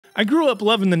I grew up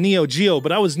loving the Neo Geo,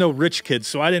 but I was no rich kid,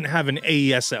 so I didn't have an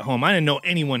AES at home. I didn't know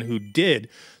anyone who did.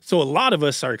 So a lot of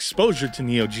us, our exposure to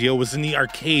Neo Geo was in the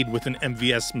arcade with an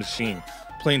MVS machine,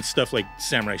 playing stuff like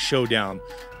Samurai Showdown,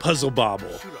 Puzzle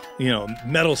Bobble,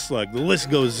 Metal Slug, the list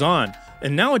goes on.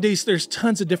 And nowadays, there's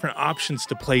tons of different options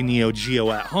to play Neo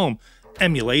Geo at home.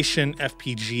 Emulation,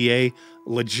 FPGA,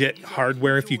 legit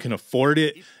hardware if you can afford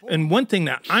it. And one thing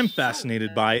that I'm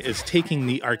fascinated by is taking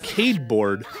the arcade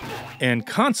board and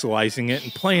consolizing it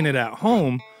and playing it at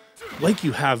home like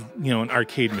you have, an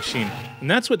arcade machine. And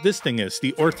that's what this thing is,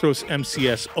 the ORTHROS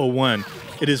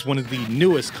MCS-01. It is one of the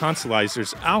newest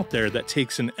consolizers out there that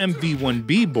takes an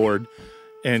MV1B board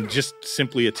and just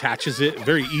simply attaches it.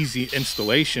 Very easy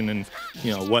installation and,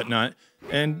 whatnot.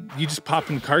 And you just pop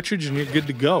in the cartridge and you're good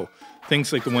to go.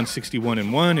 Things like the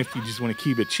 161-in-1 if you just want to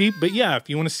keep it cheap. But yeah, if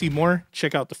you want to see more,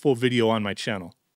 check out the full video on my channel.